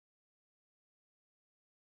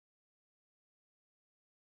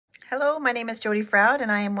Hello, my name is Jody Froud, and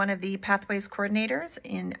I am one of the Pathways Coordinators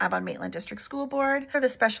in Avon-Maitland District School Board. For the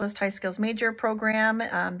Specialist High Skills Major program,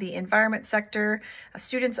 the environment sector,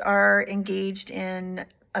 students are engaged in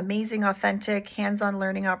amazing, authentic, hands-on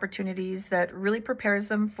learning opportunities that really prepares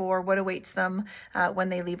them for what awaits them when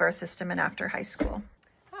they leave our system and after high school.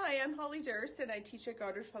 Hi, I'm Holly Durst, and I teach at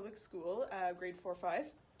Goddard Public School, grade 4-5.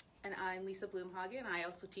 And I'm Lisa Bloomhagen. I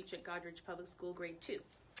also teach at Goddard Public School, grade 2.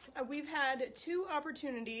 We've had two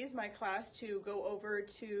opportunities, my class, to go over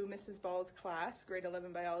to Mrs. Ball's class, grade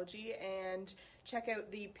 11 biology, and check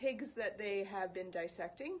out the pigs that they have been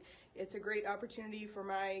dissecting. It's a great opportunity for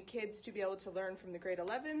my kids to be able to learn from the grade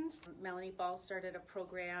 11s. Melanie.Ball started a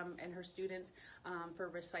program and her students for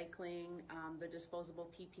recycling the disposable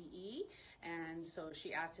PPE, and so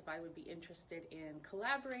she asked if I would be interested in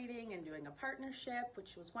collaborating and doing a partnership,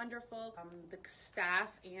 which was wonderful. The staff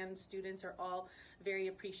and students are all very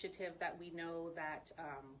appreciative that we know that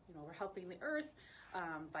we're helping the earth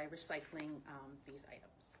by recycling these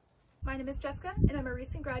items. My name is Jessica, and I'm a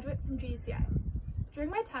recent graduate from GDCI. During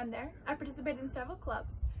my time there, I participated in several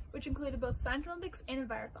clubs, which included both Science Olympics and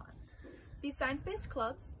Envirothon. These science-based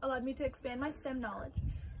clubs allowed me to expand my STEM knowledge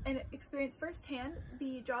and experience firsthand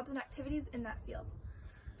the jobs and activities in that field.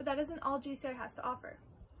 But that isn't all GDCI has to offer.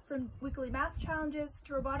 From weekly math challenges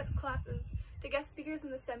to robotics classes to guest speakers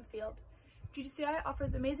in the STEM field, GDCI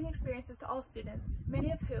offers amazing experiences to all students,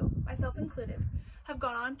 many of who, myself included, have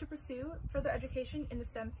gone on to pursue further education in the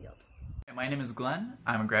STEM field. My name is Glenn.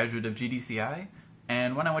 I'm a graduate of GDCI,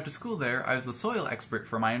 and when I went to school there, I was the soil expert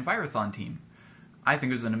for my Envirothon team. I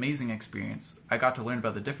think it was an amazing experience. I got to learn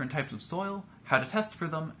about the different types of soil, how to test for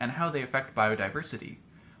them, and how they affect biodiversity.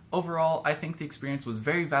 Overall, I think the experience was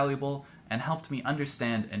very valuable and helped me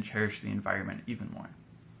understand and cherish the environment even more.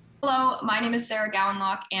 Hello, my name is Sarah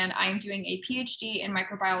Gowanlock, and I am doing a PhD in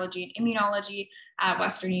microbiology and immunology at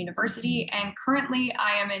Western University, and currently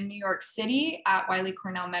I am in New York City at Wiley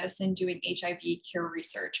Cornell Medicine doing HIV cure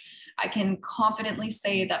research. I can confidently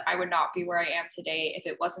say that I would not be where I am today if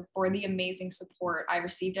it wasn't for the amazing support I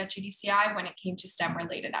received at GDCI when it came to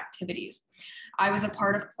STEM-related activities. I was a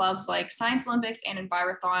part of clubs like Science Olympics and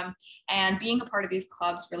Envirothon, and being a part of these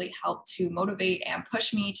clubs really helped to motivate and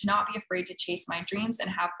push me to not be afraid to chase my dreams and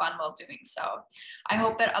have fun while doing so. I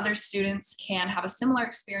hope that other students can have a similar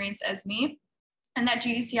experience as me, and that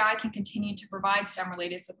GDCI can continue to provide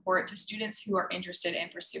STEM-related support to students who are interested in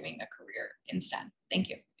pursuing a career in STEM. Thank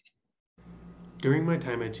you. During my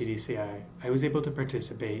time at GDCI, I was able to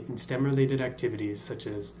participate in STEM-related activities such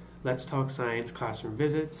as Let's Talk Science classroom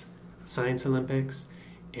visits, Science Olympics,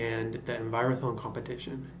 and the Envirothon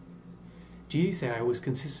competition. GDCI was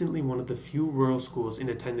consistently one of the few rural schools in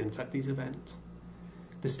attendance at these events.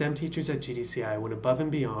 The STEM teachers at GDCI went above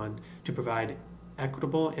and beyond to provide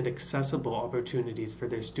equitable and accessible opportunities for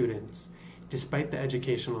their students, despite the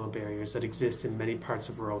educational barriers that exist in many parts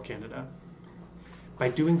of rural Canada. By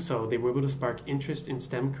doing so, they were able to spark interest in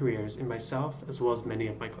STEM careers in myself as well as many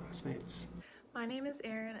of my classmates. My name is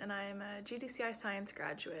Erin, and I am a GDCI science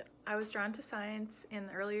graduate. I was drawn to science in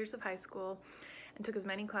the early years of high school and took as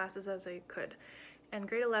many classes as I could. In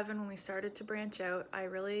grade 11, when we started to branch out, I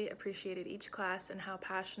really appreciated each class and how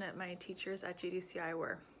passionate my teachers at GDCI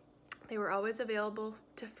were. They were always available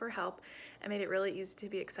for help and made it really easy to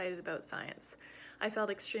be excited about science. I felt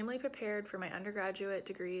extremely prepared for my undergraduate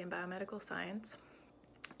degree in biomedical science,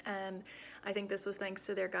 and I think this was thanks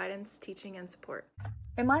to their guidance, teaching, and support.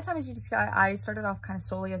 In my time at GDCI, I started off kind of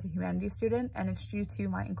solely as a humanities student, and it's due to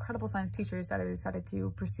my incredible science teachers that I decided to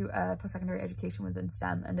pursue a post-secondary education within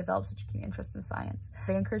STEM and develop such a keen interest in science.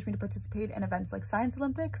 They encouraged me to participate in events like Science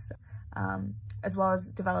Olympics, as well as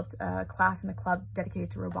developed a class and a club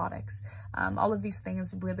dedicated to robotics. All of these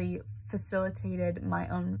things really facilitated my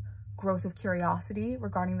own growth of curiosity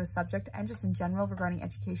regarding the subject and just in general regarding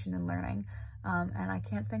education and learning. And I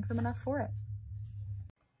can't thank them enough for it.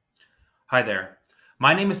 Hi there.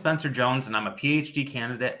 My name is Spencer Jones, and I'm a PhD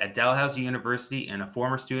candidate at Dalhousie University and a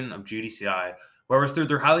former student of GDCI, where it was through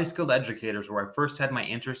their highly skilled educators where I first had my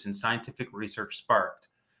interest in scientific research sparked.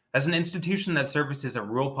 As an institution that services a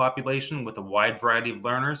rural population with a wide variety of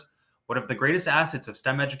learners, one of the greatest assets of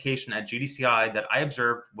STEM education at GDCI that I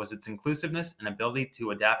observed was its inclusiveness and ability to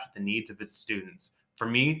adapt to the needs of its students. For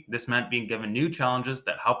me, this meant being given new challenges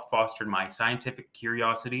that helped foster my scientific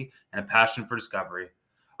curiosity and a passion for discovery.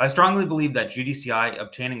 I strongly believe that GDCI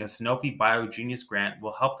obtaining a Sanofi Biogenius Grant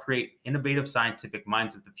will help create innovative scientific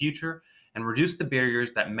minds of the future and reduce the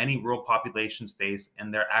barriers that many rural populations face in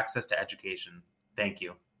their access to education. Thank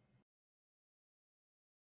you.